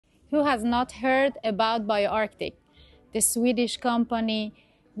who has not heard about BioArctic, the Swedish company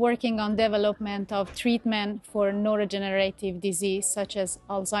working on development of treatment for neurodegenerative disease such as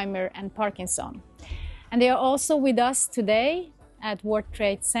Alzheimer and Parkinson. And they are also with us today at World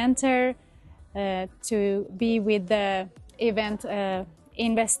Trade Center to be with the event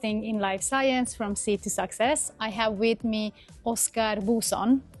Investing in Life Science from Seed to Success. I have with me Oskar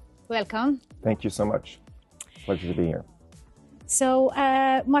Bosson. Welcome. Thank you so much. Pleasure to be here. So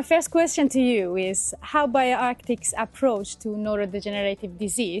my first question to you is how BioArctic's approach to neurodegenerative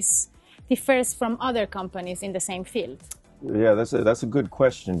disease differs from other companies in the same field? Yeah, that's a good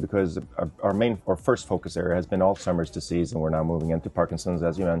question, because our first focus area has been Alzheimer's disease, and we're now moving into Parkinson's,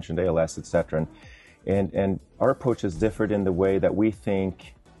 as you mentioned, ALS, etc. And our approach has differed in the way that we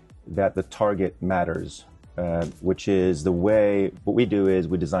think that the target matters, which is the way, what we do is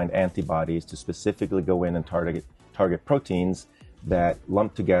we design antibodies to specifically go in and target proteins that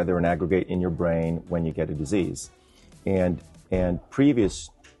lump together and aggregate in your brain when you get a disease. And previous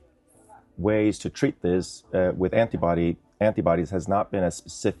ways to treat this with antibodies has not been as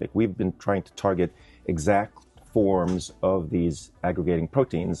specific. We've been trying to target exact forms of these aggregating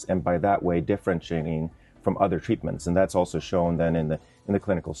proteins, and by that way differentiating from other treatments. And that's also shown then in the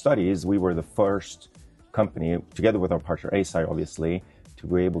clinical studies. We were the first company, together with our partner Eisai obviously, to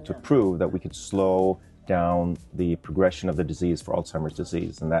be able to prove that we could slow down the progression of the disease for Alzheimer's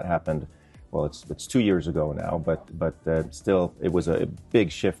disease. And that happened, well, it's 2 years ago now, but still it was a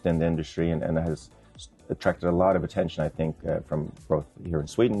big shift in the industry, and it has attracted a lot of attention, I think, from both here in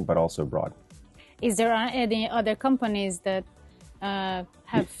Sweden but also abroad. Is there any other companies that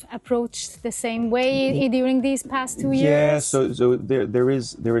have approached the same way during these past 2 years? Yeah, so there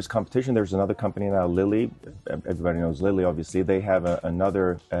is competition. There's another company now, Lilly. Everybody knows Lilly, obviously. They have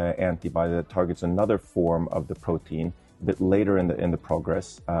another antibody that targets another form of the protein a bit later in the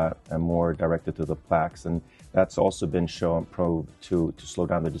progress, and more directed to the plaques. And that's also been proved to slow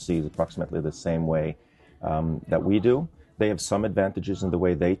down the disease approximately the same way that we do. They have some advantages in the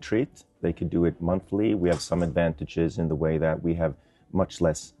way they treat. They could do it monthly. We have some advantages in the way that we have much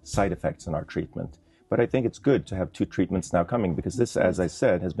less side effects in our treatment. But I think it's good to have two treatments now coming, because this, as I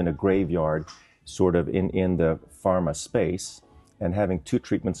said, has been a graveyard sort of in the pharma space. And having two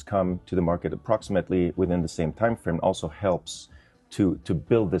treatments come to the market approximately within the same time frame also helps to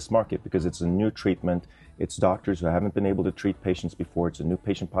build this market, because it's a new treatment. It's doctors who haven't been able to treat patients before. It's a new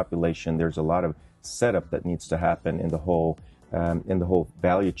patient population. There's a lot of setup that needs to happen in the whole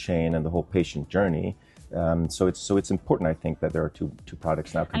value chain and the whole patient journey. So it's important, I think, that there are two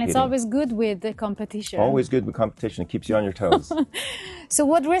products now competing. And it's always good with the competition. Always good with competition. It keeps you on your toes. So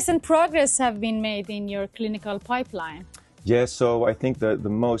what recent progress have been made in your clinical pipeline? Yeah, so I think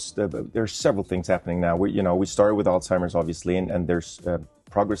there's several things happening now. We started with Alzheimer's, obviously, and there's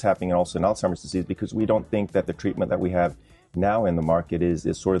progress happening also in Alzheimer's disease, because we don't think that the treatment that we have now in the market is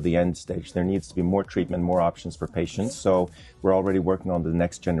sort of the end stage. There needs to be more treatment, more options for patients. So we're already working on the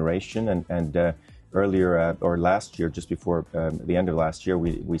next generation, and earlier or last year, just before the end of last year,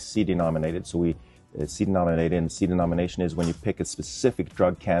 we CD nominated. So we CD nominated, and CD nomination is when you pick a specific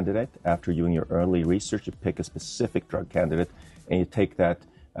drug candidate. After doing your early research, you pick a specific drug candidate and you take that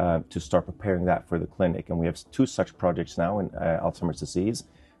to start preparing that for the clinic. And we have two such projects now in Alzheimer's disease,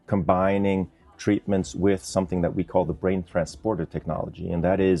 combining treatments with something that we call the brain transporter technology. And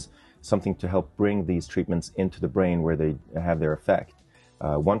that is something to help bring these treatments into the brain where they have their effect.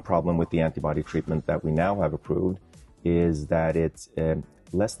 One problem with the antibody treatment that we now have approved is that it's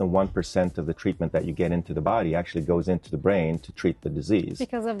less than 1% of the treatment that you get into the body actually goes into the brain to treat the disease.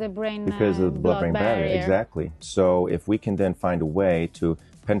 Because of the blood-brain barrier. Exactly. So if we can then find a way to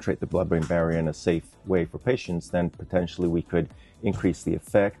penetrate the blood-brain barrier in a safe way for patients, then potentially we could increase the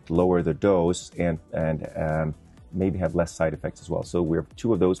effect, lower the dose, and maybe have less side effects as well. So we have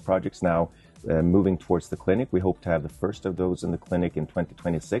two of those projects now moving towards the clinic. We hope to have the first of those in the clinic in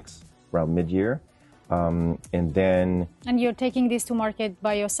 2026, around mid-year. And you're taking this to market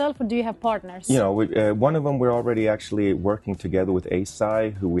by yourself, or do you have partners? One of them we're already actually working together with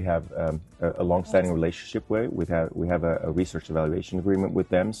Eisai, who we have a long-standing relationship with. We have a research evaluation agreement with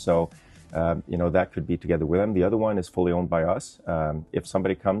them, so that could be together with them. The other one is fully owned by us. If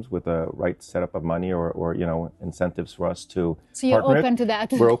somebody comes with a right setup of money or incentives for us to so you're open to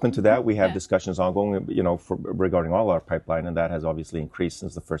that. We're open to that. We have discussions ongoing, regarding all our pipeline, and that has obviously increased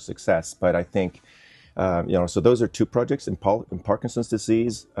since the first success. But I think. So those are two projects. In Parkinson's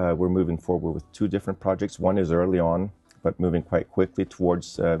disease, we're moving forward with two different projects. One is early on, but moving quite quickly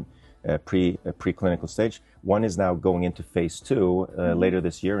towards preclinical stage. One is now going into phase 2 later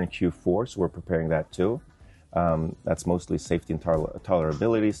this year in Q4, so we're preparing that too. That's mostly safety and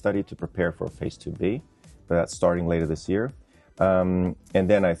tolerability study to prepare for phase 2B, but that's starting later this year. And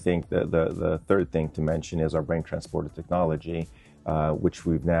then I think the third thing to mention is our brain transporter technology, which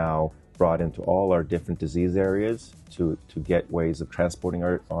we've now brought into all our different disease areas to get ways of transporting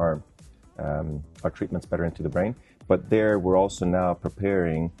our treatments better into the brain. But there, we're also now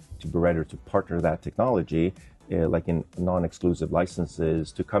preparing to be ready to partner that technology, like in non-exclusive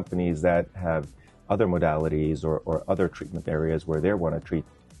licenses to companies that have other modalities or other treatment areas where they want to treat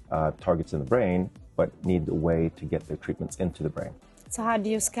targets in the brain, but need a way to get their treatments into the brain. So how do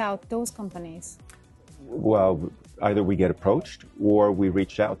you scout those companies? Well, either we get approached or we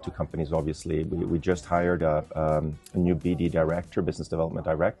reach out to companies, obviously. We just hired a new BD director, business development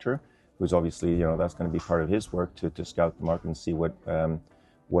director, who's obviously, that's going to be part of his work to scout the market and see what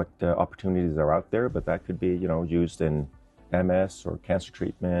opportunities are out there. But that could be, used in MS or cancer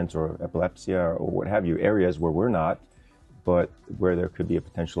treatment or epilepsy or what have you, areas where we're not, but where there could be a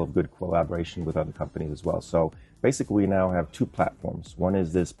potential of good collaboration with other companies as well. So basically, we now have two platforms. One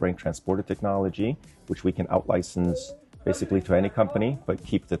is this brain transporter technology, which we can out-license basically to any company, but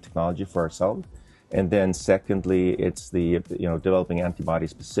keep the technology for ourselves. And then secondly, it's the, developing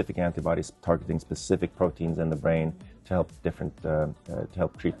specific antibodies targeting specific proteins in the brain to help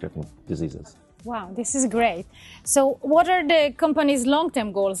treat different diseases. Wow, this is great. So what are the company's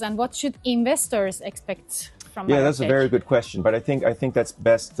long-term goals and what should investors expect from BioArctic? Yeah, that's a very good question, but I think that's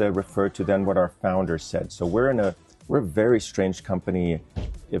best referred to then what our founder said. So we're a very strange company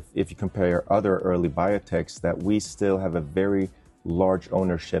if you compare other early biotechs, that we still have a very large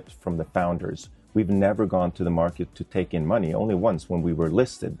ownership from the founders. We've never gone to the market to take in money, only once when we were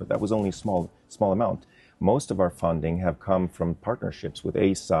listed, but that was only a small amount. Most of our funding have come from partnerships with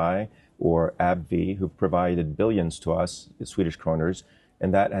Eisai or AbbVie, who provided billions to us, Swedish kroners,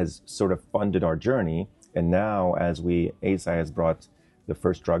 and that has sort of funded our journey. And now, as Eisai has brought the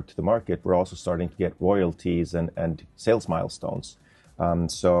first drug to the market, we're also starting to get royalties and sales milestones.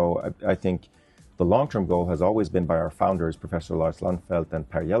 So I think the long-term goal has always been by our founders, Professor Lars Lundfeldt and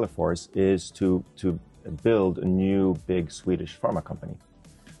Per Gellerfors, is to build a new big Swedish pharma company.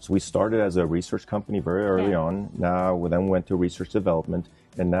 So we started as a research company very early on. Now we then went to research development,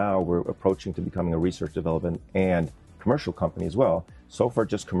 and now we're approaching to becoming a research development and commercial company as well. So far,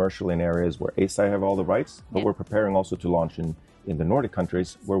 just commercial in areas where Eisai have all the rights, but we're preparing also to launch in the Nordic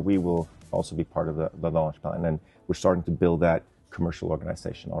countries, where we will also be part of the launch plan. And we're starting to build that commercial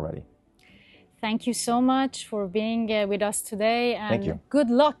organization already. Thank you so much for being with us today, and Thank you.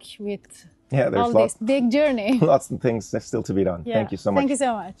 Good luck with there's all this big journey. Lots of things still to be done. Yeah. Thank you so much. Thank you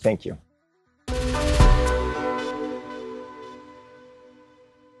so much. Thank you.